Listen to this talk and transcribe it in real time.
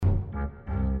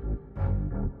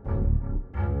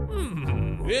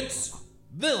It's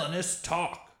Villainous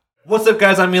Talk. What's up,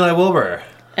 guys? I'm Eli Wilbur.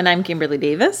 And I'm Kimberly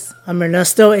Davis. I'm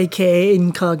Ernesto, a.k.a.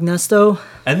 Incognesto.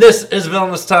 And this is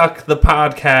Villainous Talk, the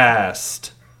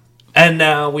podcast. And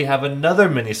now we have another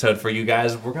minisode for you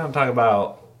guys. We're going to talk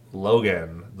about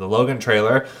Logan, the Logan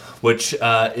trailer, which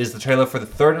is the trailer for the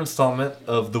third installment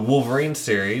of the Wolverine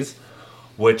series,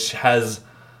 which has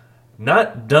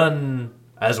not done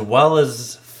as well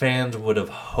as fans would have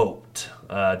hoped,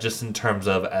 just in terms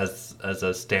of as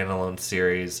a standalone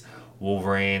series.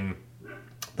 Wolverine,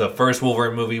 the first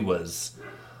Wolverine movie was,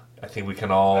 I think we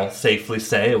can all safely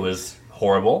say, it was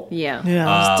horrible. Yeah. Yeah, it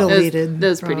was deleted. That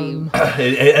was pretty...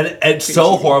 It's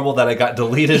so horrible that it got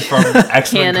deleted from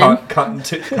X-Men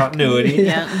continuity.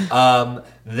 Yeah.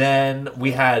 Then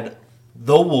we had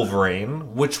The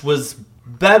Wolverine, which was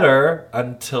better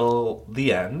until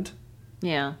the end.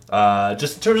 Yeah.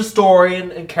 Just in terms of story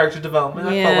and character development,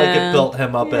 I felt like it built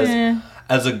him up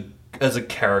as a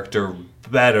character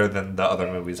better than the other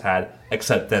movies had,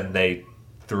 except then they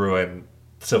threw in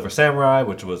Silver Samurai,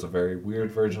 which was a very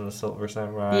weird version of Silver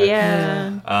Samurai.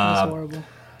 Yeah. It was horrible.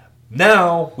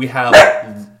 Now we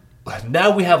have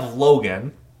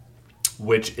Logan,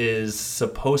 which is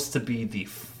supposed to be the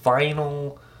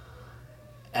final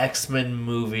X-Men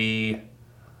movie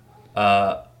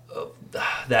that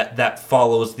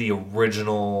follows the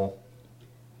original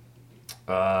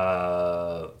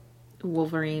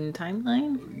Wolverine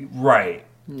timeline? right.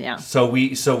 Yeah. So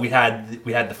we had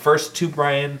the first two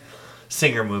Bryan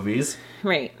Singer movies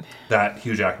Right. that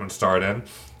Hugh Jackman starred in,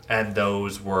 and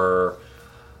those were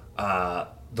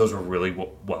really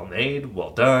well made,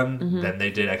 well done. Mm-hmm. Then they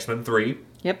did X-Men 3.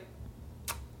 Yep.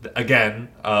 Again,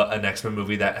 an X-Men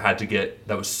movie that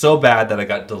was so bad that it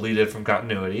got deleted from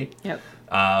continuity. Yep.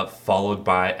 Followed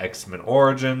by X-Men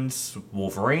Origins,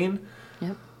 Wolverine.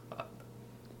 Yep.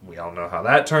 We all know how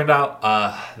that turned out.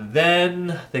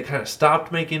 Then they kind of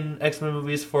stopped making X-Men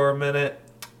movies for a minute,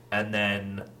 and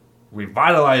then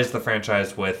revitalized the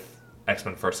franchise with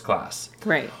X-Men First Class.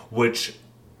 Right. Which,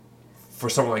 for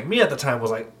someone like me at the time,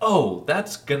 was like, oh,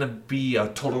 that's going to be a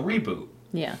total reboot.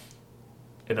 Yeah.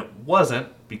 And it wasn't,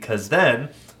 because then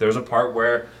there's a part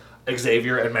where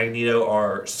Xavier and Magneto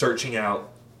are searching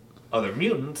out other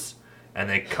mutants, and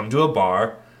they come to a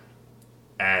bar,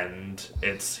 and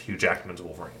it's Hugh Jackman's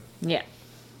Wolverine. Yeah.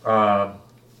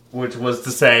 Which was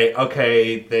to say,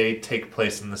 okay, they take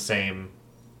place in the same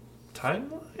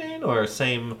timeline or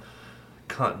same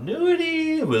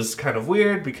continuity. It was kind of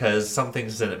weird because some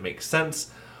things didn't make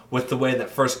sense with the way that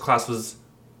First Class was,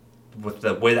 with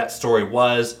the way that story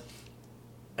was,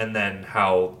 and then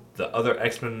how the other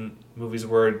X-Men movies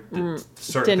were.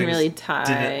 Certain didn't things really tie.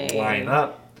 didn't line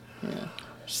up. Yeah.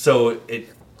 So it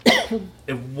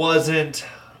wasn't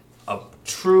a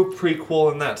true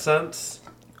prequel in that sense.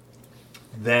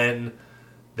 Then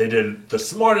they did the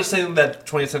smartest thing that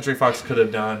 20th Century Fox could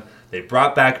have done. They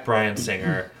brought back Bryan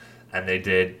Singer, and they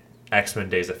did X-Men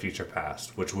Days of Future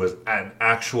Past, which was an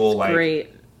actual, like,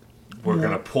 Great. we're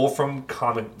going to pull from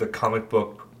the comic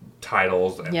book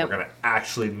titles, and we're going to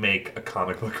actually make a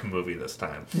comic book movie this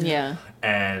time. Yeah.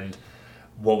 And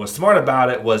what was smart about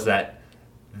it was that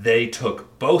they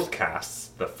took both casts,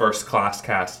 the First Class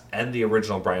cast and the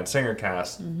original Bryan Singer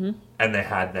cast, and they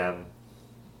had them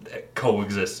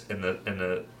coexist in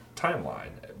the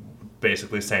timeline,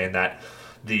 basically saying that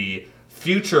the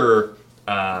future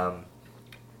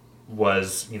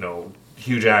was,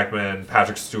 Hugh Jackman,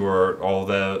 Patrick Stewart, all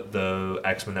the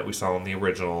X-Men that we saw in the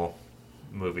original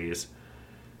movies,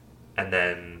 and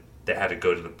then they had to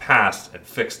go to the past and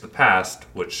fix the past,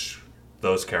 which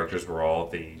those characters were all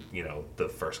the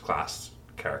First Class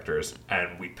characters,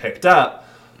 and we picked up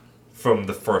from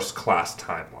the First Class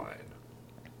timeline,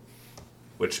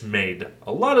 which made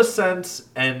a lot of sense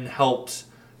and helped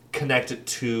connect it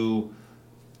to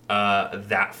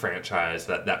that franchise,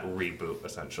 that reboot,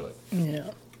 essentially. Yeah.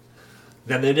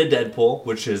 Then they did Deadpool,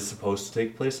 which is supposed to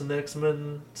take place in the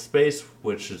X-Men space,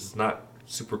 which is not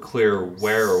super clear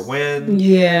where or when.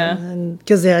 Yeah, and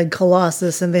because they had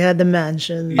Colossus and they had the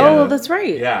mansion. Yeah. Oh, that's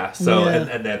right. Yeah, so, Yeah.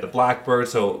 And they had the Blackbird,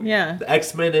 so Yeah. the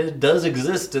X-Men does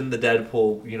exist in the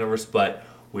Deadpool universe, but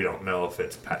we don't know if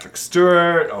it's Patrick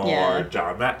Stewart or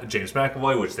James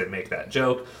McAvoy, which they make that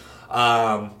joke.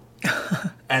 And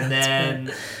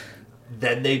then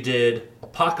they did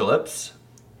Apocalypse,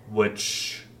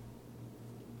 which,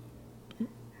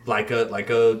 like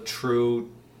a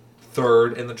true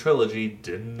third in the trilogy,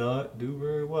 did not do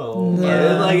very well.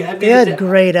 Yeah. They had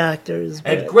great actors.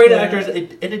 And great actors,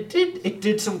 and it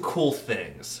did some cool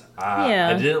things.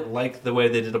 I didn't like the way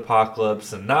they did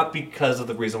Apocalypse, and not because of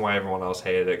the reason why everyone else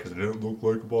hated it, because it didn't look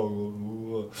like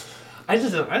Apocalypse. I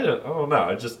don't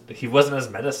know. He wasn't as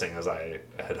menacing as I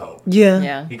had hoped. Yeah.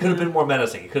 Yeah. He could have been more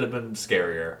menacing. He could have been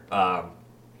scarier.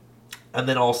 And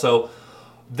then also,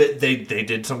 they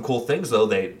did some cool things though.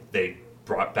 They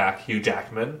brought back Hugh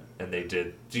Jackman, and they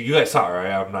did. You guys saw it,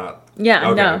 right? I'm not.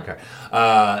 Yeah, no. Okay.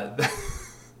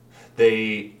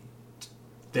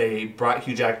 They brought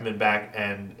Hugh Jackman back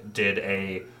and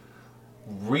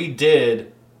redid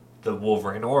the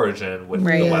Wolverine origin with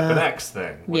Right. the Yeah. Weapon X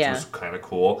thing, which Yeah. was kind of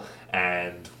cool,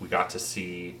 and we got to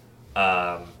see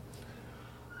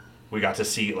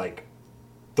like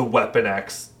the Weapon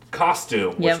X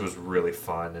costume, which Yep. was really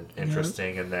fun and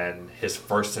interesting, and then his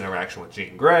first interaction with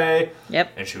Jean Grey. Yep.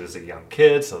 And she was a young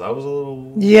kid, so that was a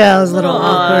little... Yeah, it was a little Little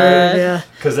awkward. odd. Yeah.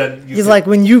 Because then He's like,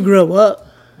 when you grow up.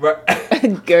 right,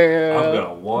 Girl. I'm going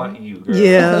to want you, girl.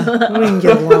 Yeah. We can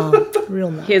get along.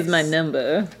 Real nice. Here's my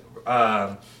number.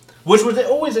 Which was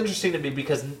always interesting to me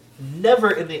because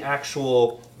never in the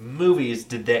actual movies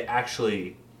did they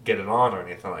actually get it on or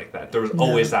anything like that. There was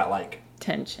always that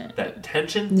Tension.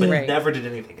 tension, but Right. never did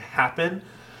anything happen.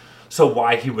 So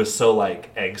why he was so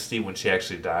angsty when she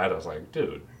actually died, I was like,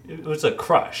 dude, it was a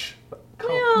crush.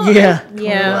 Yeah.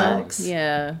 Yeah. Relax.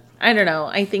 Yeah. I don't know.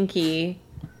 I think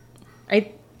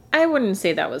I wouldn't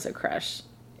say that was a crush.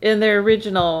 In the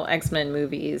original X-Men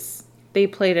movies, they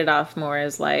played it off more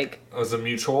as It was a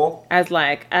mutual. I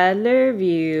love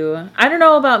you. I don't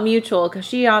know about mutual because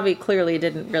she obviously clearly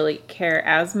didn't really care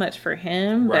as much for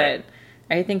him, Right.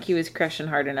 but I think he was crushing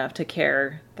hard enough to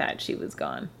care that she was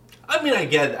gone. I mean, I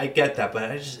get that,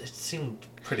 but it seemed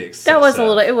pretty excessive. That was a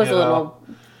little. It was you a know? little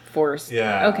forced.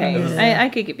 Yeah. Okay. It was- I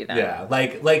could give you that. Yeah,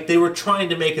 like they were trying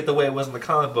to make it the way it was in the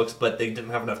comic books, but they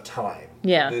didn't have enough time.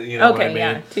 Yeah. You know okay. what I mean?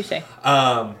 Yeah.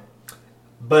 Touche.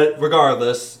 But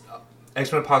regardless,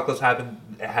 X-Men Apocalypse happened.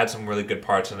 It had some really good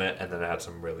parts in it, and then it had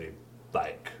some really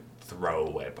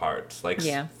throwaway parts.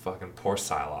 Yeah. Fucking poor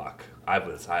Psylocke. I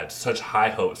had such high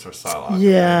hopes for Psylocke.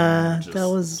 Yeah, and that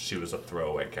was- she was a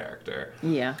throwaway character.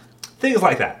 Yeah. Things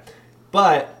like that.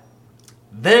 But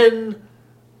then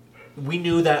we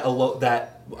knew that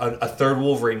a third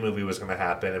Wolverine movie was going to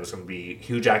happen. It was going to be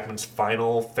Hugh Jackman's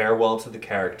final farewell to the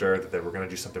character, that they were going to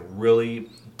do something really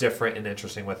different and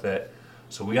interesting with it.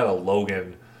 So we got a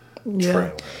Logan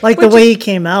trailer. Like the way he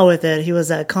came out with it, he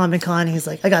was at Comic-Con, he's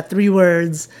like, I got 3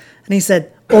 words. And he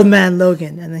said, Old Man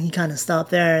Logan. And then he kind of stopped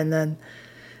there. And then,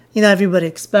 everybody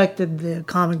expected the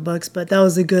comic books, but that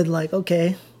was a good,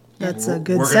 okay, that's a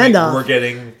good send-off. We're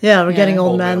getting... Yeah, we're getting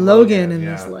Old Man Logan in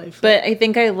yeah. his life. But I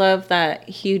think I love that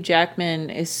Hugh Jackman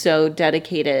is so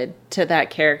dedicated to that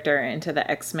character and to the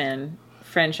X-Men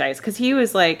franchise. Because he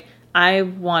was like, I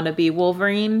want to be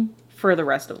Wolverine for the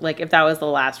rest of... if that was the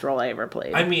last role I ever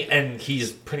played. I mean, and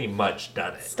he's pretty much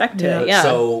done it. Stuck to it, yeah.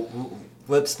 So,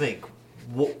 let's think.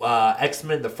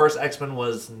 X-Men, the first X-Men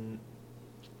was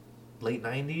late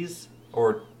 90s?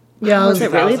 Or Yeah, Was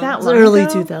it really 2000s? that It was long early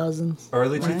ago? 2000s.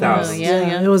 Early 2000s.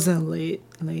 yeah. It was in late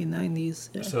 90s.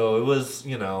 Yeah. So it was,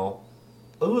 it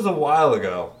was a while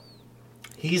ago.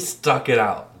 He's stuck it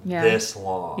out Yeah. this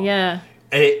long. Yeah.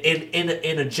 In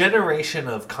a generation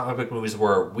of comic book movies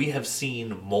where we have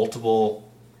seen multiple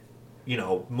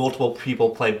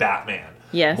people play Batman.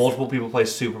 Yes. Multiple people play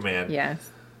Superman. Yes.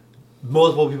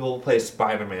 Multiple people play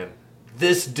Spider-Man.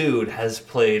 This dude has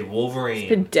played Wolverine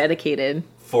Been dedicated.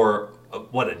 for,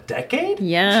 a decade?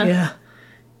 Yeah. Yeah.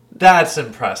 That's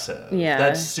impressive. Yeah.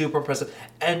 That's super impressive.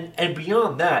 And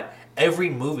beyond that, every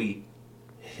movie,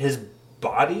 his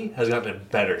body has gotten in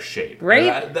better shape. Right?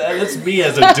 And that's me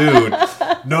as a dude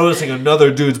noticing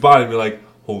another dude's body and be like,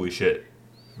 holy shit,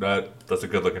 that's a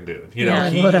good looking dude.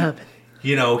 Yeah. What happened?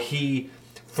 He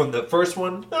from the first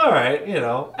one, all right,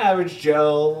 average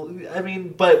Joe. I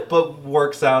mean, but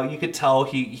works out. You could tell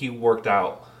he worked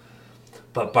out.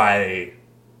 But by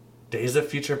Days of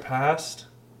Future Past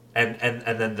and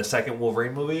then the second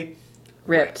Wolverine movie,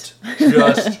 Ripped.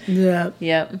 just Yeah.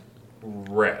 Yep.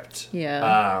 ripped.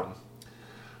 Yeah.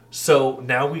 So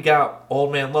now we got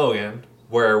Old Man Logan,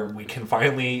 where we can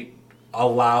finally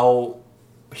allow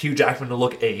Hugh Jackman to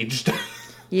look aged.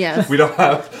 Yes. we don't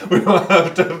have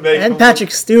to make And him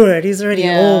Patrick Stewart, he's already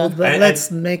Yeah. old, but And-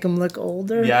 let's make him look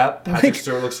older. Yeah, Patrick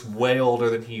Stewart looks way older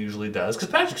than he usually does because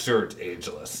Patrick Stewart's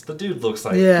ageless. The dude looks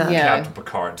like Yeah. Yeah. Captain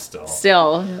Picard still.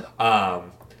 Still.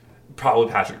 Probably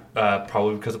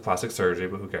because of plastic surgery,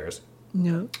 but who cares?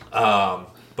 Yeah.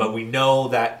 But we know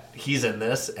that he's in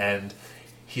this, and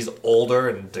he's older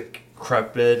and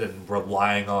decrepit and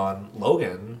relying on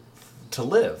Logan to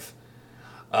live.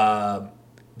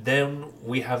 Then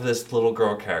we have this little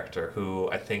girl character who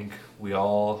I think we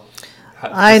all...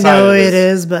 I know it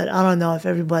is, but I don't know if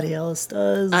everybody else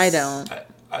does. I don't.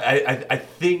 I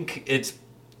think it's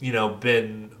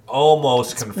been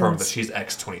almost confirmed that been- she's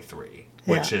X-23,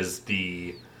 which Yeah. is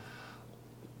the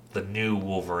new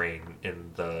Wolverine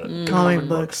in the Comic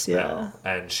books, yeah. now.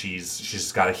 And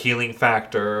she's got a healing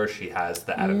factor. She has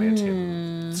the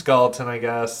adamantium skeleton, I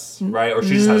guess, right? Or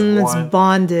she just has It's one.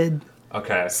 bonded.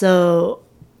 Okay. So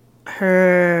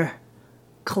her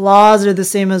claws are the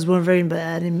same as Wolverine, but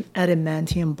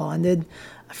adamantium bonded.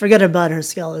 I forget about her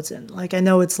skeleton. Like, I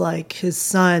know it's like his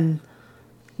son,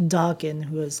 Dawkin,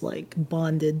 who has like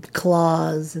bonded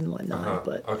claws and whatnot.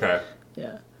 But Okay.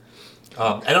 yeah.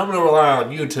 And I'm going to rely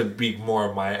on you to be more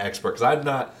of my expert, because I'm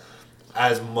not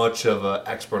as much of an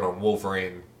expert on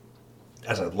Wolverine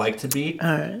as I'd like to be. All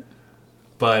right.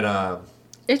 But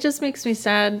It just makes me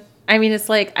sad. I mean, it's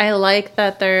like, I like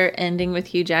that they're ending with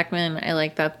Hugh Jackman. I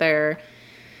like that they're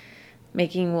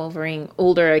making Wolverine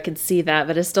older. I can see that,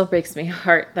 but it still breaks my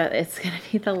heart that it's going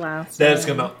to be the last that's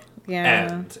one. going to Yeah.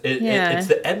 end. Yeah. It's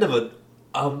the end of an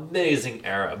amazing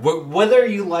era. Whether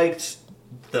you liked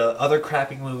the other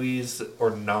crappy movies or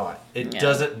not, it Yeah.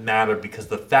 doesn't matter, because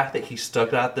the fact that he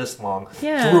stuck out this long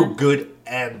Yeah. through good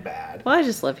and bad. Well, I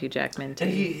just love Hugh Jackman, too.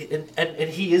 And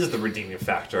he is the redeeming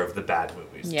factor of the bad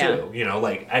movies Yeah. too.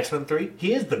 Like X-Men 3,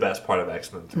 he is the best part of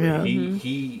X-Men 3. Yeah.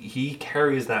 He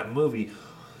carries that movie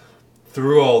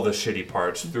through all the shitty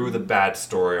parts, through the bad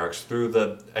story arcs, through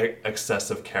the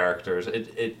excessive characters.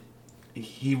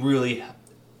 He really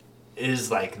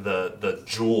is like the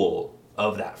jewel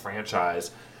of that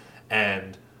franchise.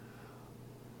 And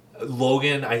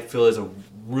Logan, I feel, is a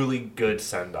really good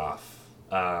send-off.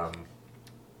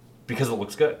 Because it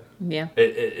looks good. Yeah.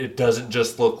 It doesn't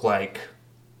just look like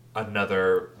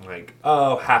another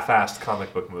half-assed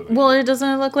comic book movie. Well, it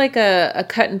doesn't look like a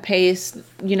cut and paste,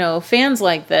 fans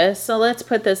like this, so let's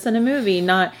put this in a movie,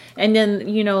 and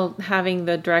then, having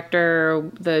the director,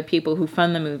 the people who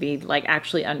fund the movie, like,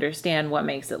 actually understand what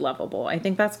makes it lovable. I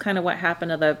think that's kind of what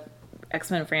happened to the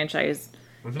X-Men franchise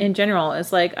in general.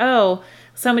 It's like, oh,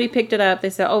 somebody picked it up, they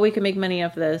said, oh, we can make money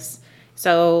off this,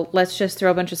 so let's just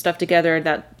throw a bunch of stuff together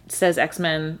that says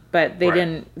X-Men, but they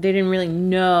Right. didn't really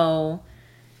know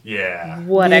yeah.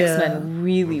 what Yeah. X-Men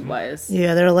really was.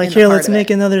 Yeah, they're like, in the here, heart let's of make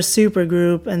it. another super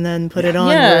group and then put it on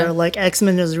Yeah. where like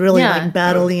X-Men is really Yeah. like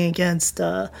battling against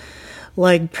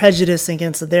like prejudice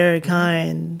against their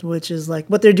kind, which is like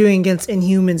what they're doing against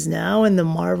Inhumans now in the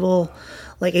Marvel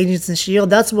like Agents of S.H.I.E.L.D.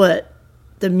 That's what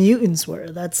the mutants were.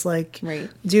 That's like, Right.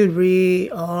 dude, we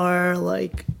are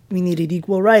like, we needed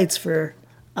equal rights for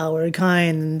our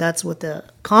kind, and that's what the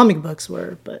comic books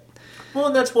were. But Well,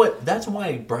 and that's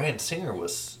why Bryan Singer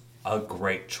was a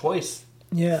great choice.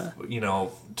 yeah,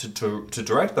 To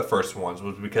direct the first ones,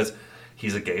 was because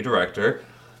he's a gay director,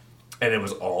 and it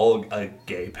was all a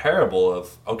gay parable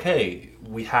of, okay,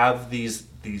 we have these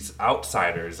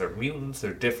outsiders, they're mutants,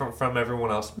 they're different from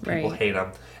everyone else, people Right. hate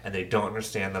them, and they don't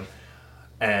understand them,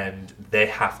 and they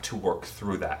have to work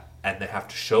through that, and they have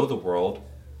to show the world,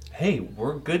 hey,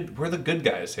 we're the good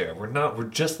guys here. We're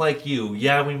just like you.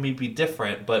 Yeah, we may be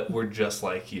different, but we're just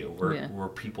like you. We're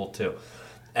people too.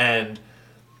 And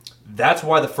that's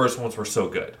why the first ones were so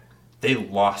good. They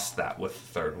lost that with the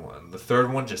third one. The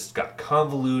third one just got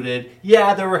convoluted.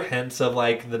 Yeah, there were hints of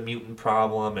like the mutant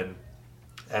problem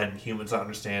and humans not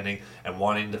understanding and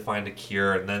wanting to find a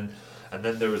cure, and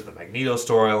then there was the Magneto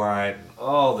storyline and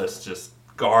all this just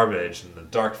garbage and the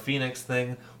Dark Phoenix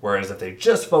thing. Whereas if they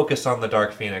just focused on the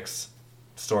Dark Phoenix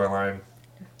storyline,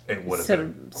 it would have been a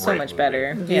great so much movie.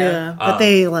 better. yeah. But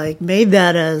they like made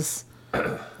that as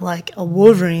like a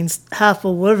Wolverine, half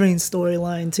a Wolverine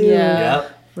storyline too. Yeah.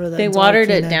 Yep. for the They Dark watered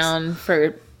it Phoenix. down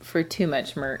for too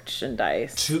much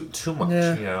merchandise. Too much,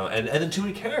 Yeah. and then too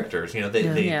many characters.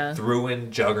 They Yeah. threw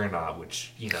in Juggernaut,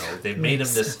 which they made him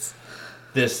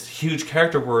this huge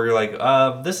character where you're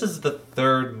like, this is the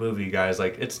third movie, guys.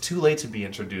 Like, it's too late to be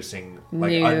introducing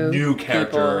like a new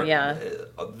character, people, yeah.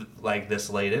 like this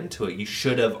late into it. You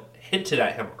should have hinted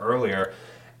at him earlier,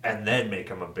 and then make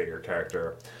him a bigger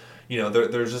character.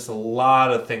 There's just a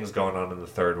lot of things going on in the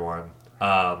third one,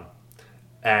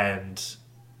 and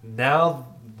now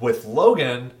with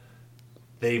Logan,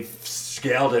 they've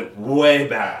scaled it way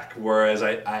back. Whereas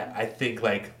I think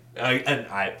like. And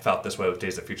I felt this way with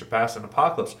Days of Future Past and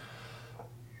Apocalypse.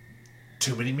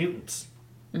 Too many mutants.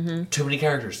 Mm-hmm. Too many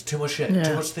characters. Too much shit. Yeah.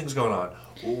 Too much things going on.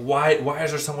 Why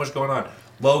is there so much going on?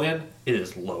 Logan, it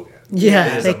is Logan.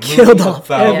 Yeah, It is they a movie killed off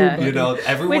about, everybody.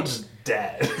 everyone's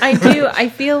dead. I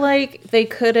feel like they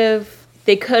could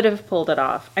have pulled it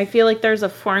off. I feel like there's a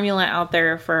formula out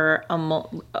there for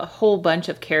a whole bunch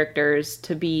of characters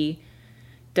to be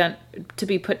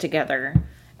put together.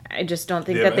 I just don't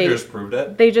think The that Avengers proved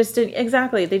it. they just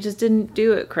didn't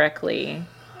do it correctly.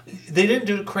 They didn't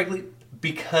do it correctly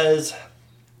Because,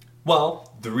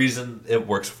 well, the reason it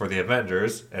works for the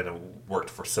Avengers and it worked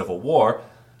for Civil War,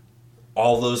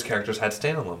 all those characters had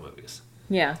standalone movies.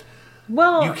 Yeah.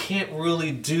 Well, You can't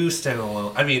really do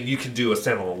standalone. I mean, you can do a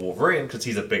standalone Wolverine because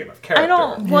he's a big enough character.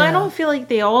 I don't feel like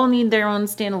they all need their own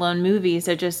standalone movies.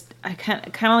 I kind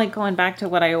of like going back to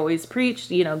what I always preach.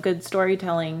 Good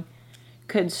storytelling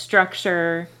could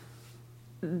structure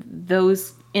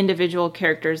those individual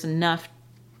characters enough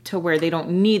to where they don't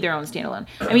need their own standalone.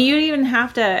 I mean, you even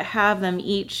have to have them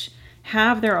each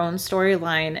have their own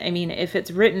storyline. I mean, if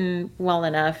it's written well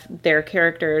enough, their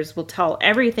characters will tell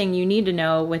everything you need to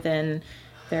know within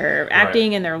their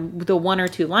acting and the one or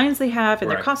two lines they have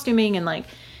and their costuming, and like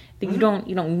you don't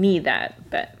need that.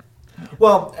 But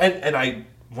and I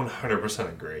 100%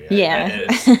 agree. Yeah.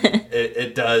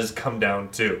 It does come down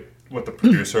to what the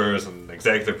producers and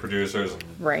executive producers and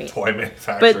toy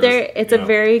manufacturers. But it's a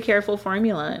very careful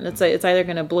formula, and it's either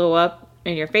going to blow up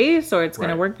in your face or it's going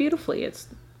to work beautifully. It's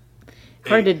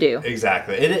hard to do.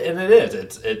 Exactly. It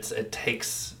is. It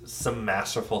takes some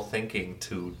masterful thinking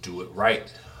to do it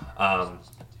right.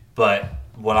 But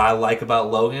what I like about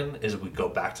Logan is we go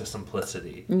back to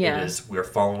simplicity. Yeah. We're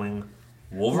following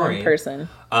Wolverine. One person.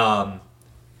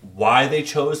 Why they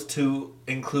chose to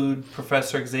include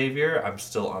Professor Xavier, I'm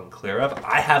still unclear of.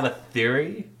 I have a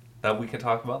theory that we can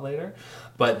talk about later,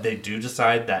 but they do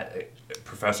decide that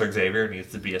Professor Xavier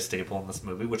needs to be a staple in this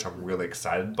movie, which I'm really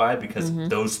excited by because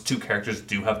those two characters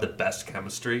do have the best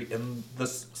chemistry in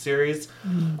this series.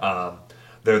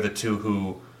 They're the two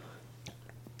who...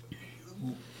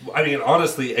 I mean,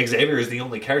 honestly, Xavier is the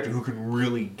only character who can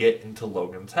really get into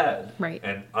Logan's head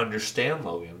and understand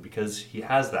Logan because he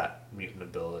has that mutant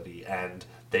ability, and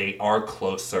they are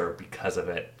closer because of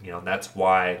it. And that's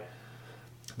why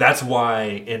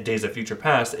in Days of Future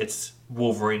Past, it's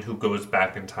Wolverine who goes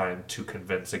back in time to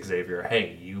convince Xavier,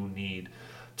 hey, you need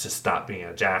to stop being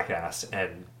a jackass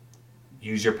and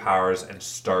use your powers and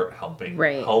start helping.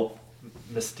 Help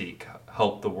Mystique,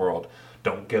 help the world.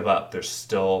 Don't give up. There's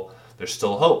still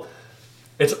hope.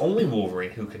 It's only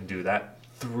Wolverine who can do that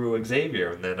through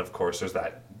Xavier. And then, of course, there's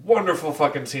that wonderful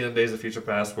fucking scene in Days of Future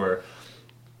Past where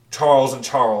Charles and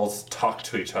Charles talk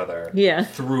to each other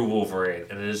through Wolverine.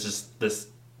 And it is just this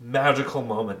magical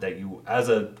moment that you, as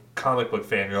a comic book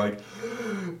fan, you're like,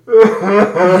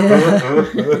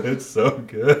 it's so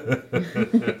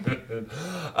good.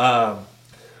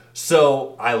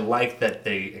 So I like that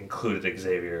they included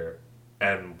Xavier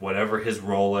and whatever his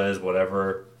role is,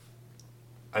 whatever...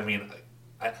 I mean,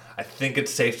 I think it's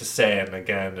safe to say, and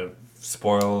again,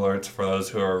 spoiler alerts for those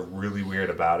who are really weird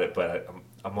about it, but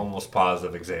I'm almost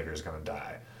positive Xavier's going to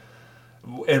die.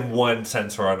 In one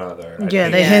sense or another.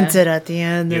 They hinted at the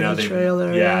end of the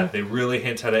trailer. Yeah, they really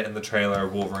hint at it in the trailer.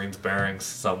 Wolverine's burying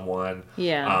someone.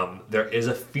 Yeah. There is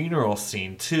a funeral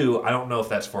scene, too. I don't know if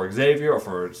that's for Xavier or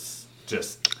for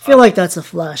just... I feel like that's a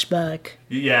flashback.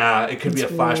 Yeah, it could be a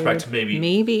flashback to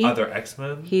maybe other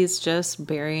X-Men. He's just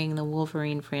burying the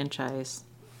Wolverine franchise.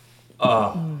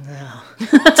 Oh. No.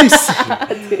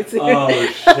 Oh,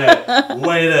 shit.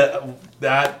 Wait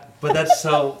but that's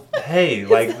so... Hey,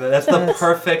 like, that's the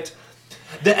perfect...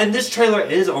 And this trailer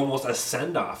is almost a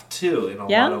send-off, too, in a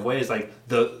lot of ways. Like,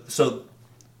 so,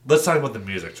 let's talk about the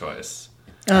music choice.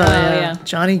 Oh, yeah.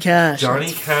 Johnny Cash.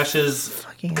 Johnny Cash's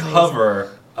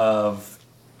cover of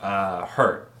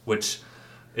Hurt, which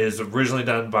is originally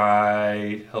done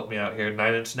by, help me out here,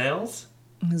 9 Inch Nails?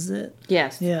 Is it?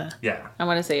 Yes. Yeah. I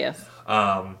want to say yes.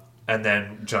 And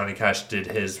then Johnny Cash did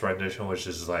his rendition, which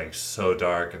is like so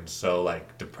dark and so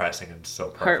like depressing and so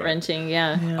perfect. Heart-wrenching,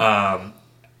 yeah.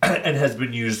 And has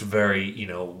been used very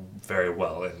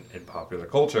well in popular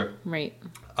culture. Right.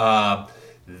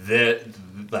 The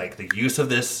use of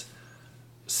this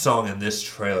song in this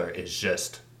trailer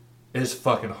is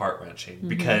fucking heart-wrenching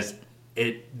because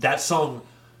that song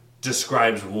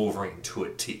describes Wolverine to a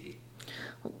T.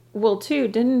 Well, too,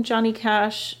 didn't Johnny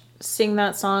Cash sing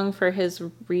that song for his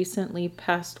recently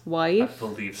passed wife? I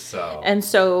believe so. And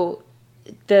so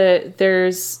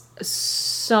there's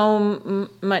so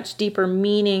much deeper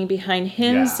meaning behind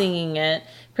him singing it,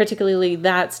 particularly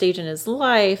that stage in his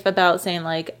life, about saying,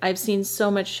 like, I've seen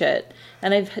so much shit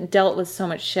and I've dealt with so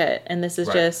much shit, and this is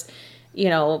just...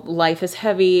 life is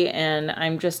heavy and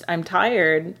I'm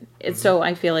tired. So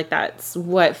I feel like that's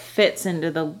what fits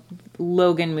into the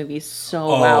Logan movie so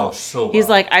well. So well. He's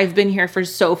like, I've been here for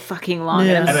so fucking long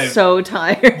and I'm so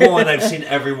tired. Well, and I've seen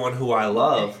everyone who I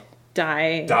love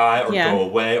die or go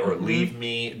away or leave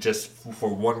me just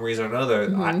for one reason or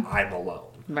another. I'm alone.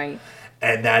 Right.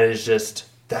 And that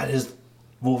is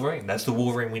Wolverine. That's the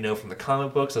Wolverine we know from the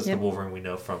comic books. That's the Wolverine we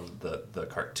know from the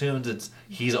cartoons.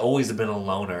 He's always been a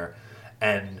loner.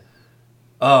 and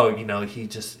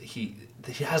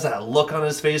he has that look on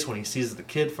his face when he sees the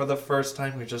kid for the first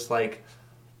time. You're just like,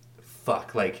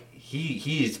 fuck, like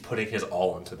he's putting his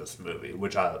all into this movie,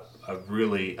 which I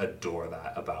really adore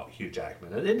that about Hugh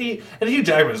Jackman. And Hugh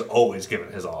Jackman has always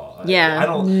given his all. Yeah.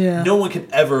 No one can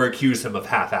ever accuse him of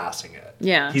half-assing it.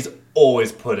 Yeah. He's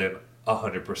always put in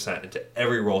 100% into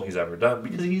every role he's ever done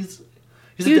because he's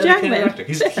Hugh a dedicated Jackman. actor.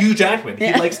 He's Hugh Jackman.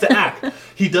 Yeah. He likes to act.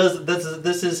 He does.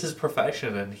 This is his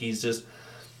profession, and he's just,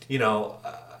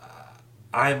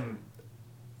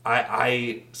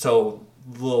 so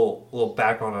little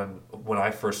background on when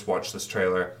I first watched this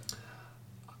trailer.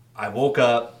 I woke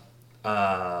up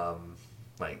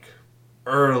like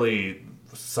early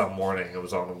some morning. It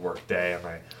was on a work day, and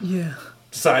I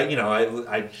decided,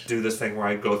 I do this thing where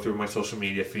I go through my social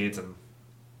media feeds, and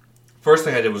first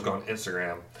thing I did was go on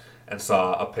Instagram and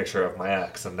saw a picture of my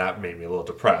ex, and that made me a little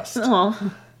depressed.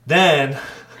 Oh. Then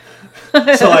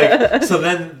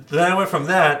then I went from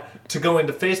that to going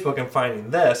to Facebook and finding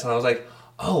this, and I was like,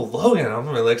 oh, Logan, I'm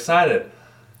really excited.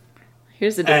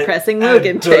 Here's a depressing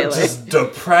Logan trailer. Just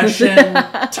depression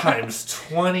times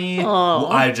 20. Oh.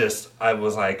 I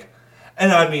was like,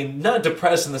 and I mean, not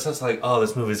depressed in the sense like, oh,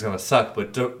 this movie's going to suck,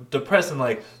 but depressed in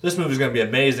like, this movie's going to be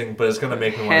amazing, but it's going to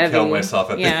make me want to kill myself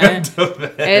at the end of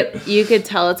it. You could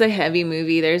tell it's a heavy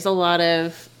movie. There's a lot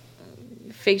of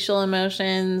facial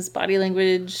emotions, body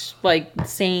language, like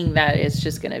saying that it's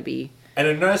just going to be And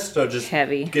Ernesto just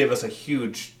heavy. Gave us a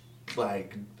huge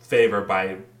favor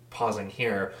by pausing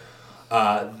here.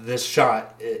 This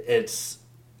shot,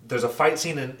 there's a fight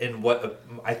scene in what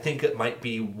I think it might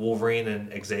be Wolverine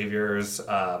and Xavier's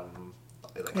hideout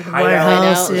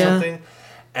or something,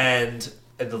 and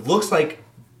it looks like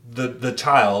the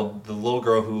child, the little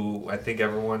girl who I think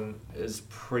everyone is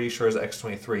pretty sure is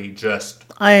X-23, just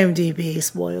IMDb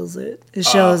spoils it. It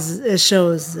shows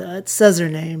it says her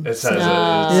name. It says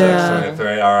it's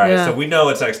X-23. All right, so we know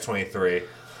it's X-23.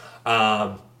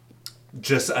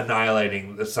 Just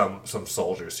annihilating some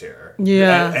soldiers here.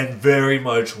 Yeah. And very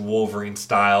much Wolverine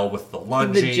style with the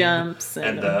lunging. The jumps.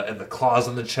 And the claws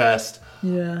on the chest.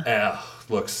 Yeah.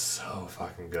 Looks so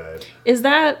fucking good. Is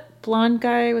that blonde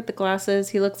guy with the glasses?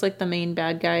 He looks like the main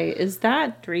bad guy. Is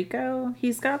that Draco?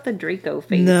 He's got the Draco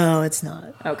face. No, it's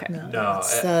not. Okay. No,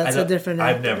 it's a different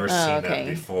I've actor. never seen that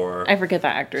before. I forget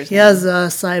that actor's He name. has a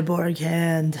cyborg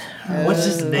hand. What's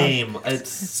his name?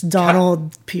 It's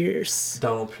Donald Pierce.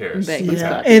 Donald Pierce. Bet he's Yeah,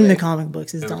 got in it. the comic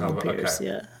books, it's In the Donald comic- Pierce. okay.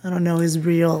 Yeah, I don't know his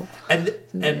real.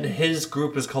 And his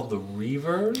group is called the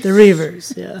Reavers. The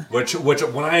Reavers. Yeah. Which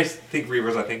when I think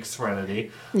Reavers, I think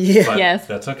Serenity. Yeah. But Yes.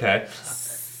 that's okay.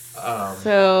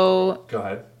 So Go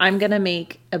ahead. I'm going to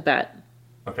make a bet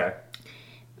Okay.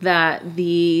 that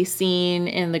the scene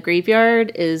in the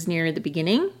graveyard is near the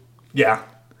beginning. Yeah.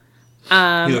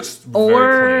 He looks very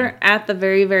Or clean. at the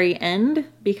very, very end,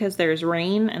 because there's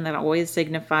rain, and that always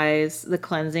signifies the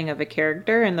cleansing of a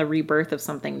character and the rebirth of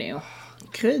something new.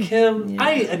 Could. Kim,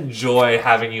 I enjoy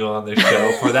having you on the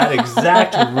show for that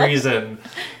exact reason,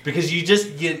 because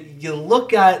you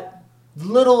look at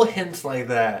little hints like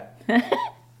that,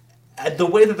 at the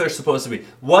way that they're supposed to be.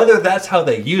 Whether that's how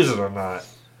they use it or not,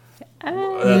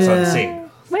 that's unseen.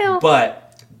 Well,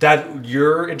 But that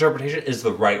your interpretation is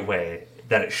the right way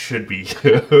that it should be used.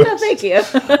 no, thank you.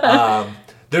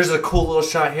 There's a cool little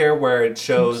shot here where it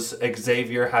shows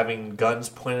Xavier having guns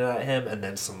pointed at him, and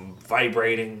then some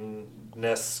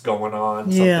vibratingness going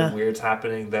on. Yeah. Something weird's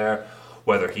happening there.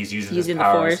 Whether he's using his Using the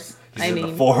powers. Force. He's I using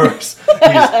mean. the Force.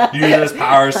 He's using his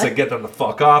powers to get them the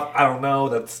fuck off. I don't know.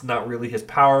 That's not really his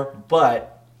power.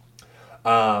 But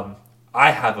I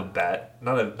have a bet.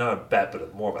 Not a bet,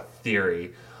 but more of a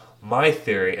theory. My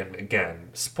theory, and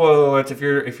again, spoiler alerts,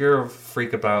 if you're a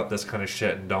freak about this kind of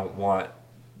shit and don't want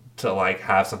to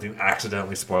have something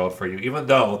accidentally spoiled for you, even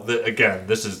though again,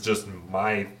 this is just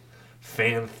my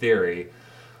fan theory,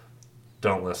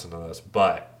 don't listen to this.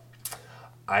 But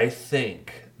I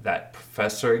think that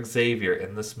Professor Xavier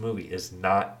in this movie is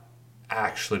not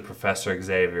actually Professor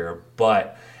Xavier,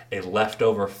 but a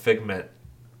leftover figment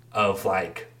of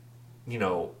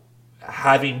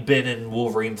having been in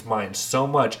Wolverine's mind so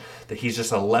much that he's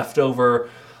just a leftover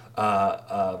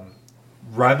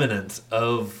remnant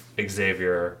of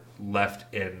Xavier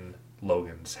left in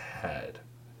Logan's head.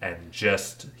 And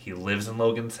he lives in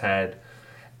Logan's head.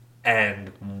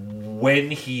 And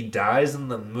when he dies in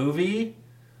the movie,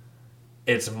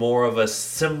 it's more of a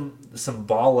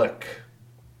symbolic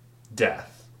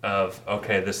death of,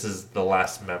 okay, this is the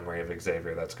last memory of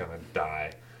Xavier that's going to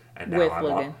die. And now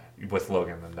with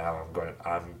Logan, and now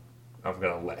I'm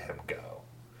going to let him go.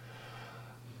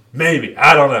 Maybe.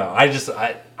 I don't know.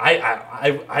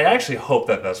 I actually hope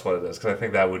that that's what it is, because I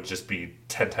think that would just be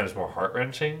 10 times more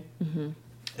heart-wrenching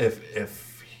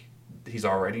if he's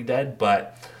already dead.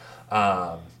 But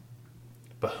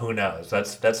who knows?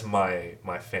 That's my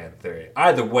fan theory.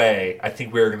 Either way, I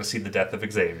think we're going to see the death of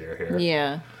Xavier here.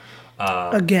 Yeah.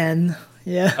 Again.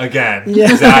 Yeah. Again,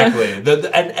 Yeah. exactly. And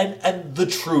the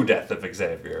true death of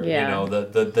Xavier. Yeah. You know,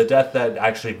 the death that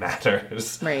actually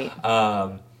matters. Right.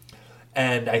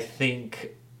 And I think,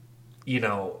 you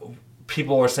know,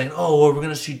 people are saying, "Oh, are we going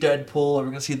to see Deadpool? Are we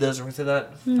going to see this? Are we going to see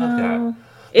that?" Fuck that.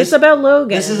 It's about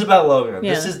Logan. This is about Logan.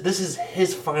 Yeah. This is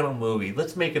his final movie.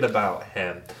 Let's make it about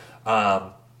him.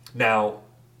 Now,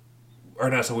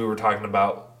 Ernesto, we were talking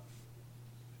about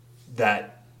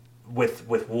that with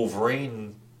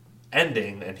Wolverine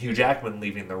ending and Hugh Jackman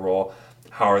leaving the role.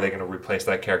 How are they going to replace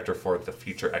that character for the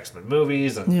future X-Men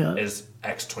movies? And is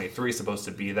X-23 supposed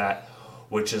to be that?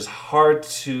 Which is hard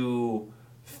to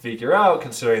figure out,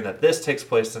 considering that this takes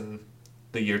place in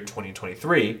the year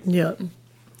 2023. Yeah.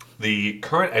 The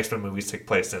current X-Men movies take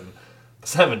place in the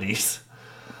 70s.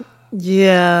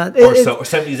 Yeah. Or 70s,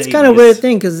 80s. It's kind of a weird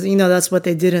thing because, you know, that's what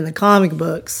they did in the comic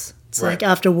books. It's Right. like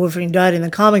after Wolverine died in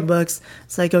the comic books,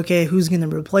 it's like, okay, who's going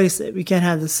to replace it? We can't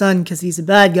have the Sun because he's a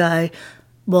bad guy.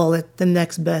 Well, the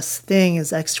next best thing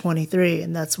is X-23,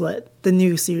 and that's what the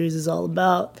new series is all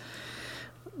about.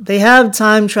 They have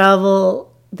time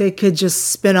travel. They could just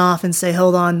spin off and say,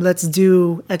 hold on, let's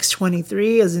do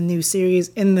X-23 as a new series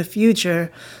in the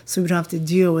future so we don't have to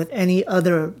deal with any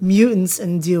other mutants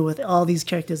and deal with all these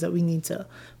characters that we need to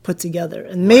put together.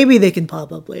 And maybe they can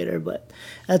pop up later, but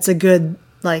that's a good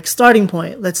starting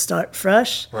point. Let's start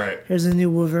fresh. Right. Here's a new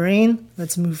Wolverine.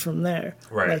 Let's move from there.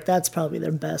 Right. That's probably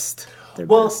their best thing.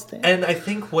 And I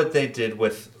think what they did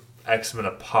with X-Men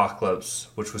Apocalypse,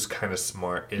 which was kind of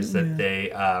smart, is that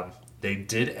they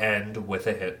did end with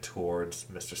a hint towards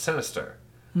Mr. Sinister.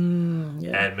 And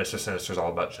Mr. Sinister is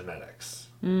all about genetics.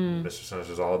 Mr.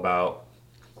 Sinister is all about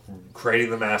creating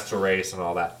the master race and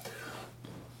all that.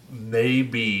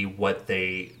 Maybe what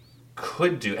they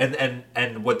could do,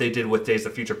 and what they did with Days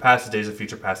of Future Past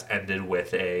ended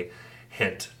with a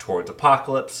hint towards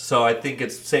Apocalypse. So I think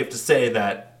it's safe to say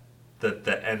that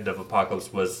the end of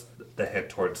Apocalypse was the hint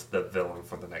towards the villain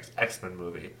for the next X-Men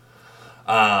movie.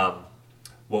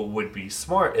 What would be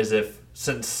smart is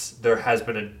since there has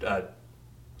been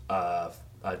a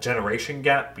generation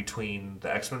gap between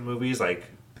the X-Men movies, like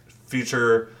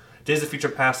Days of Future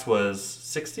Past was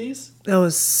 60s? That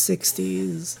was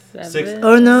 60s.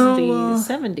 Oh no,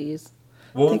 70s.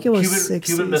 Well, I think it was Cuban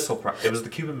 60s. Missile. It was the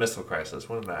Cuban Missile Crisis.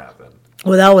 When did that happen?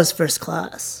 Well, that was First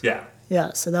Class. Yeah.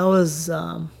 Yeah, so that was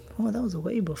that was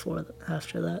way before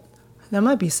after that. That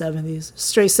might be 70s.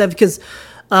 Straight 70s because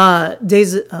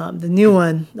the new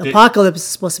one, Apocalypse, is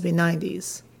supposed to be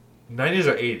 90s. 90s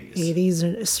or 80s? 80s or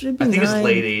it should be I think 90s. it's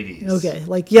late 80s. Okay,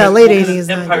 late 80s.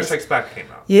 Empire 90s. Strikes Back came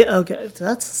out. Yeah, okay, so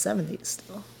that's 70s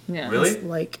still. Yeah. Really? It's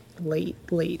like late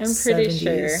I'm pretty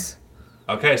 70s.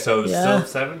 Okay, so Yeah.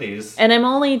 still 70s. And I'm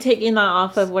only taking that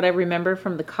off of what I remember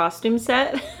from the costume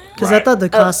set. Because Right. I thought the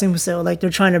costume was so they're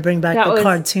trying to bring back That the was-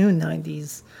 cartoon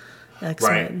 90s Right.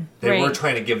 X-Men. They were Right.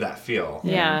 trying to give that feel.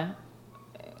 Yeah.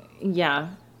 Yeah.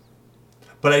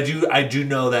 But I do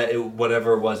know that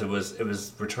whatever it was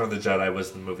Return of the Jedi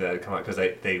was the movie that had come out because they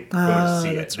go to see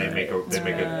it. that's They right.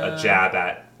 make a jab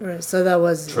at Right, so that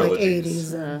was Trilogies. like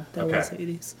 80s then. That Okay. was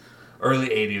 80s.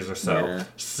 early 80s or so. Yeah.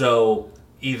 So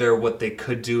either what they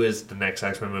could do is the next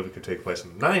X-Men movie could take place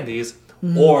in the 90s,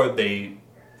 or they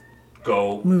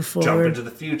Move jump forward. into the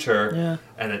future, Yeah.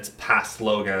 and it's past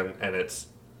Logan, and it's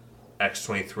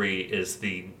X-23 is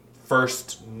the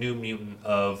first New Mutant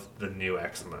of the new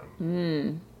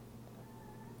X-Men.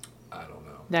 I don't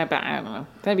know. I don't know.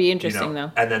 That'd be interesting,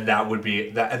 though. And then that would be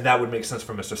that, and that would make sense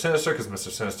for Mr. Sinister because Mr.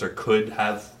 Sinister could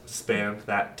have spanned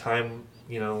that time,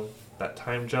 that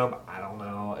time jump. I don't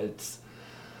know. It's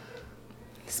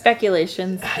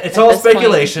Speculations. It's at all this point.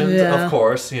 speculations, Yeah. of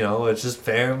course. It's just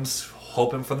fans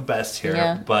hoping for the best here.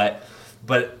 Yeah. But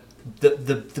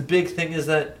the big thing is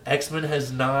that X-Men has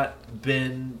not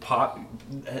been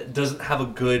doesn't have a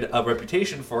good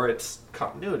reputation for its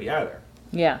continuity either.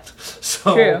 Yeah.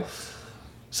 So True.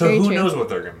 So Very who true. knows what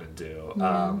they're going to do?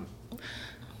 Well,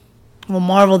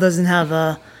 Marvel doesn't have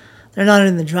they're not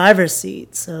in the driver's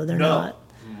seat, so they're No, not.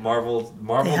 Marvel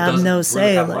They have doesn't no really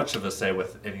say, have like- much of a say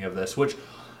with any of this. This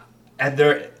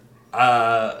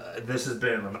has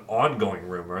been an ongoing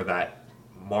rumor that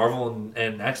Marvel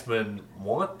and X-Men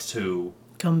want to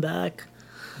Come back.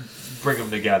 bring them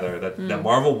together. That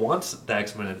Marvel wants the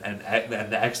X-Men and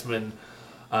the X-Men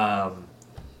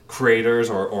creators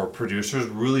or producers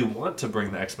really want to bring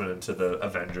the X-Men into the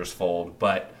Avengers fold,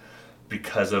 but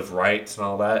because of rights and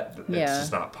all that, it's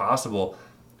just not possible.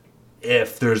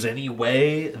 If there's any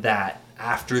way that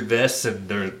after this and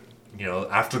there,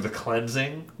 after the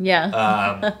cleansing,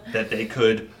 that they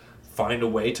could find a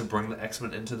way to bring the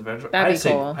X-Men into the Avengers,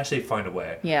 I say find a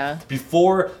way. Yeah.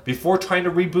 Before trying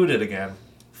to reboot it again,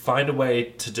 find a way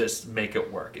to just make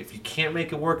it work. If you can't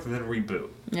make it work, then reboot.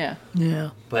 Yeah.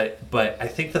 Yeah. But I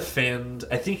think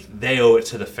they owe it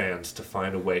to the fans to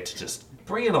find a way to just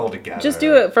bring it all together. Just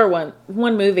do it for one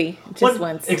movie.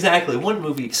 Once. Exactly, one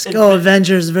movie. Go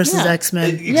Avengers versus X-Men.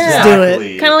 Exactly. Just do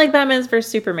it. Kind of like Batman's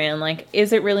versus Superman. Like,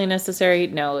 is it really necessary?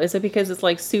 No. Is it because it's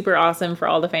like super awesome for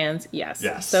all the fans? Yes.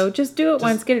 So just do it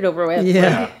once, get it over with.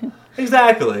 Yeah.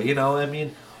 Exactly.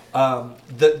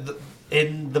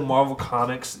 In the Marvel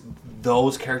comics,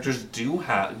 those characters do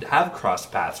have cross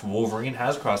paths. Wolverine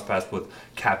has cross paths with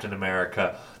Captain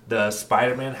America. The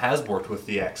Spider-Man has worked with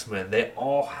the X-Men. They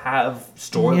all have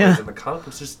storylines in the comic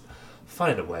books. Just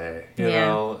find a way. You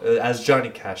know, as Johnny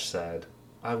Cash said,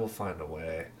 "I will find a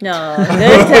way." No, good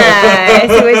time. I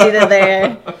see what you did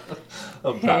there.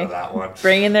 I'm proud of that one.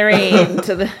 Bringing the rain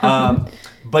to the.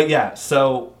 But yeah,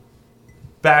 so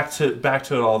back to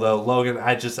it all though. Logan,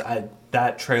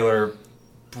 that trailer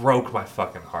broke my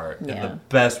fucking heart in the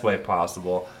best way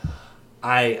possible.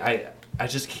 I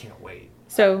just can't wait.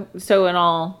 So in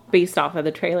all, based off of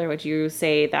the trailer, would you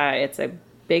say that it's a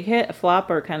big hit, a flop,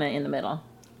 or kind of in the middle?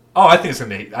 Oh, I think it's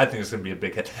gonna be a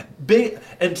big hit. Big,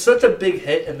 and such a big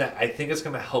hit in that I think it's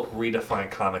gonna help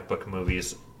redefine comic book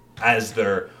movies as they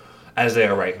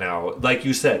are right now. Like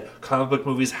you said, comic book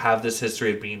movies have this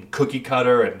history of being cookie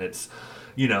cutter, and it's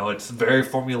very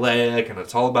formulaic, and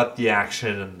it's all about the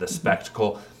action and the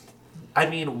spectacle. I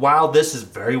mean, while this is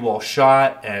very well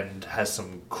shot and has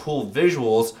some cool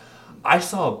visuals, I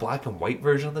saw a black and white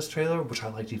version of this trailer, which I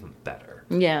liked even better.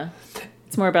 Yeah.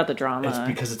 It's more about the drama. It's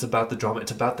because it's about the drama.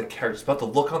 It's about the characters. It's about the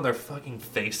look on their fucking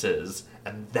faces.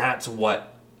 And that's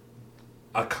what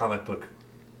a comic book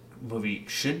movie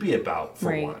should be about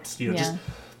for once. Just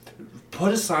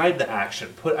put aside the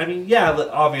action.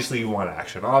 Obviously you want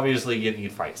action. Obviously you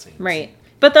need fight scenes. Right.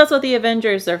 But that's what the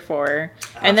Avengers are for.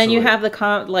 Absolutely. And then you have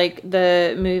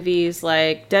the movies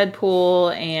like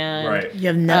Deadpool and you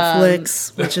have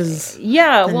Netflix, which is you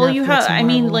have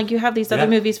you have these other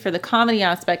movies for the comedy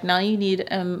aspect. Now you need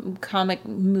a comic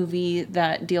movie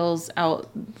that deals out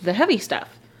the heavy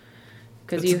stuff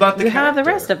because you have the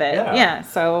rest of it. Yeah.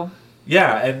 So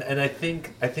and I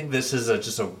think this is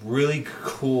just a really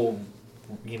cool,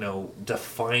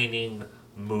 defining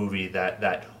movie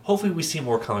that hopefully we see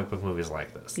more comic book movies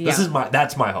like this.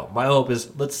 That's my hope. My hope is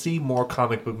let's see more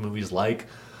comic book movies like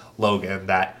Logan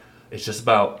that is just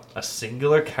about a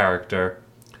singular character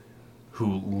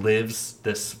who lives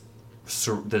this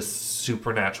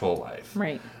supernatural life,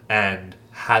 and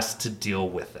has to deal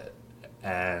with it.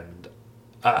 And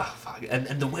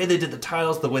and the way they did the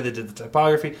titles, the way they did the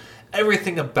typography,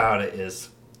 everything about it is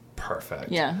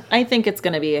perfect. Yeah, I think it's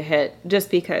going to be a hit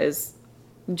just because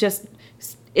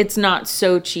it's not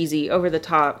so cheesy, over the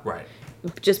top. Right.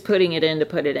 Just putting it in to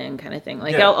put it in kind of thing.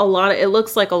 Like it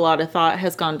looks like a lot of thought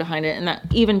has gone behind it, and that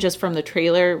even just from the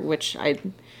trailer, which I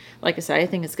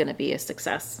think it's going to be a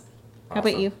success. Awesome. How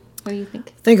about you? What do you think?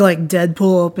 I think like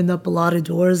Deadpool opened up a lot of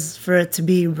doors for it to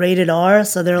be rated R.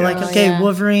 So they're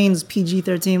Wolverine's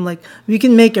PG-13. Like we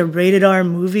can make a rated R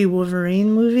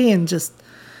Wolverine movie, and just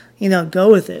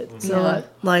go with it. So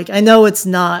I know it's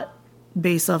not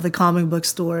based off the comic book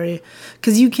story,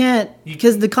 because you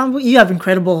the comic, you have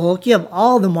Incredible Hulk, you have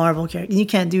all the Marvel characters, you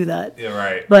can't do that. Yeah,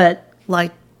 right. But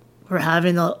we're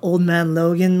having an Old Man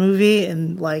Logan movie,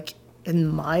 and in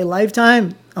my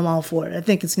lifetime, I'm all for it. I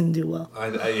think it's gonna do well.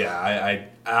 I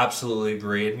absolutely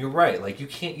agree, and you're right. Like you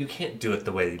can't do it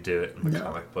the way they do it in the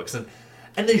comic books, and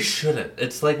they shouldn't.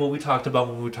 It's like what we talked about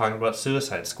when we were talking about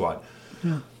Suicide Squad.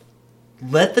 Yeah.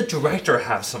 Let the director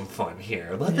have some fun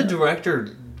here. Let the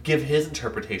director give his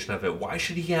interpretation of it. Why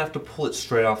should he have to pull it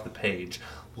straight off the page?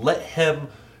 Let him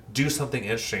do something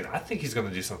interesting. I think he's going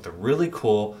to do something really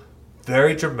cool,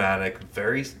 very dramatic,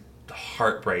 very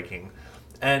heartbreaking.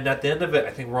 And at the end of it,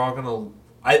 I think we're all going to...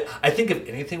 I think if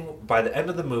anything, by the end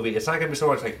of the movie, it's not going to be so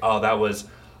much like, oh, that was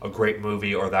a great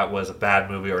movie, or that was a bad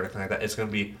movie, or anything like that. It's going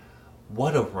to be,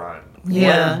 what a run.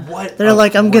 Yeah. They're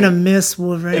like, I'm going to miss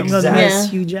Wolverine. Exactly. I'm going to miss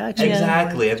Hugh Jackson.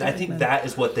 Exactly. And I think that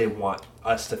is what they want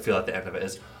us to feel at the end of it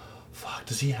is, fuck,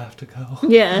 does he have to go?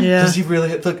 Yeah. Yeah. Does he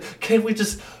really? Look, can we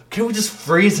just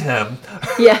freeze him?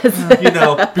 Yes.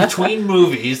 Between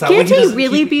movies. That way Can't he doesn't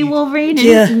really keep- be Wolverine and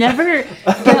Yeah. never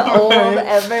get old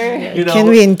ever? You know, Can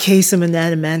we encase him in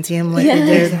adamantium like we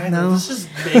did? Exactly. No. Let's just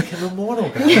make him immortal,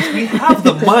 guys. We have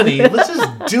the money. Let's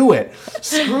just do it.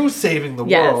 Screw saving the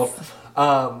Yes. world.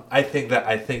 I think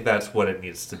that's what it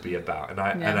needs to be about, and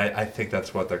I think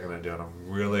that's what they're gonna do, and I'm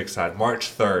really excited. March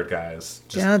 3rd, guys.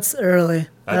 Yeah, that's early.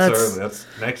 That's early. That's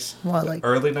next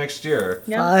early next year.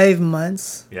 Yeah. 5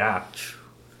 months. Yeah.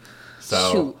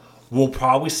 So Shoot. we'll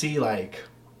probably see like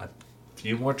a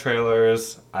few more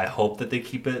trailers. I hope that they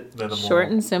keep it minimal, Short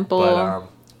and simple.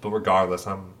 But regardless,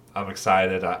 I'm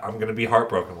excited. I'm gonna be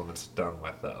heartbroken when it's done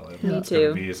with, though. Me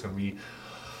too. It's gonna be.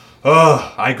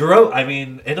 Oh, I grew up. I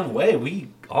mean, in a way, we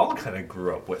all kind of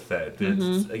grew up with it.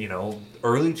 Mm-hmm. It's,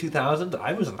 early 2000s.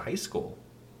 I was in high school.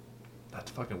 That's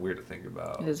fucking weird to think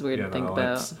about. It is weird to think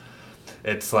about.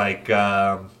 It's like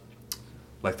The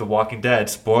Walking Dead.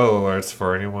 Spoiler alerts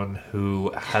for anyone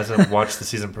who hasn't watched the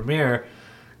season premiere.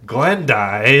 Glenn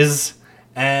dies,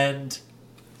 and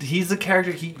he's the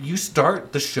character. You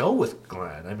start the show with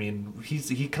Glenn. I mean,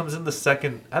 he comes in the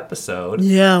second episode.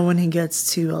 Yeah, when he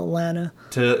gets to Atlanta.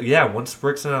 Once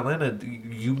Rick's in Atlanta,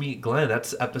 you meet Glenn.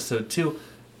 That's episode 2.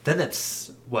 Then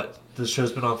that's what the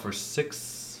show's been on for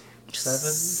 6, 7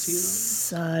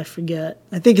 seasons. I forget.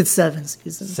 I think it's 7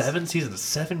 seasons. 7 seasons,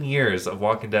 7 years of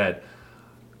Walking Dead.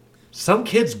 Some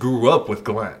kids grew up with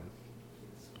Glenn.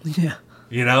 Yeah.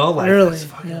 Really? That's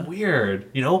fucking yeah. weird.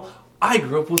 I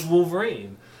grew up with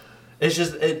Wolverine. It's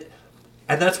just and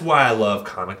that's why I love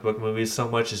comic book movies so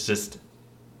much. It's just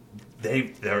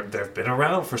they've been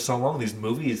around for so long. These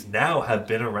movies now have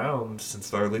been around since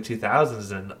the early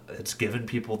 2000s, and it's given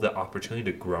people the opportunity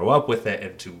to grow up with it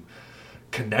and to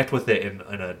connect with it in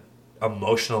an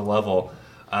emotional level.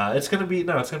 It's gonna be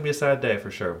a sad day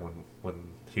for sure when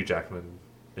Hugh Jackman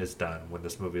is done, when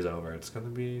this movie's over. It's gonna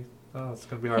be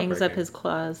heartbreaking. Hangs up his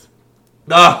claws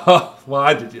No,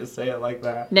 why did you say it like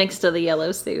that? next to the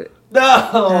yellow suit. No!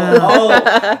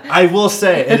 I will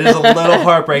say, it is a little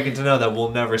heartbreaking to know that we'll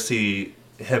never see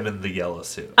him in the yellow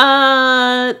suit.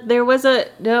 There was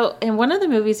in one of the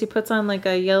movies he puts on like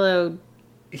a yellow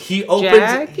He opens...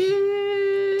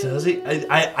 jacket. Does he?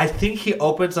 I think he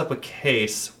opens up a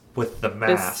case with the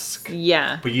mask.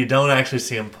 Yeah. But you don't actually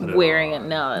see him put it Wearing on. it.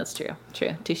 No, that's true.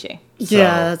 True. Touche.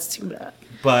 Yeah, that's too bad.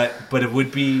 But it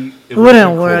would be... It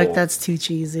wouldn't be work. cool. That's too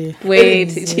cheesy. Way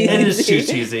too cheesy. It is too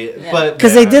cheesy. But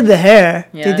Because they did the hair.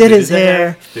 Yeah. They did his the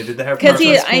hair. They did the hair Because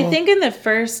perfect. I think in the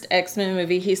first X-Men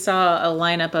movie, he saw a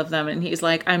lineup of them, and he's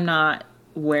like, "I'm not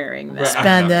wearing that." Right.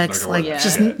 Spandex, I'm like not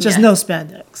just gonna Yeah. no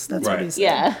spandex. That's what Right. he said.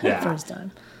 Yeah. Yeah. First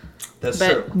time. That's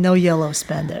But- true. No yellow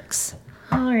spandex.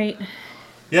 All right.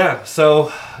 Yeah,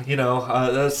 so,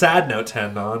 a sad note to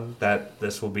end on that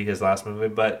this will be his last movie,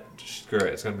 but screw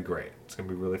it. It's going to be great. It's going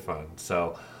to be really fun.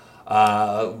 So,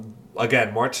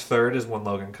 again, March 3rd is when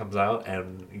Logan comes out,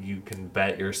 and you can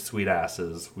bet your sweet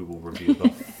asses we will review the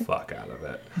fuck out of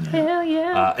it. Hell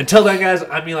yeah. Until then, guys,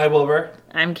 I'm Eli Wilbur.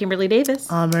 I'm Kimberly Davis.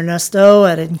 I'm Ernesto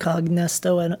at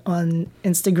Incognesto on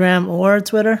Instagram or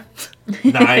Twitter.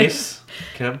 Nice.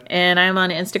 Kim? And I'm on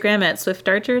Instagram at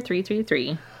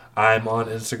SwiftArcher333. I'm on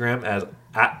Instagram as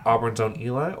at Auburn's Own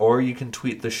Eli, or you can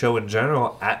tweet the show in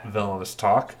general at Villainous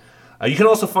Talk. You can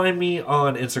also find me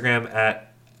on Instagram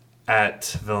at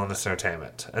Villainous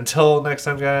Entertainment. Until next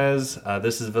time, guys,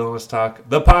 this is Villainous Talk,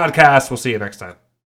 the podcast. We'll see you next time.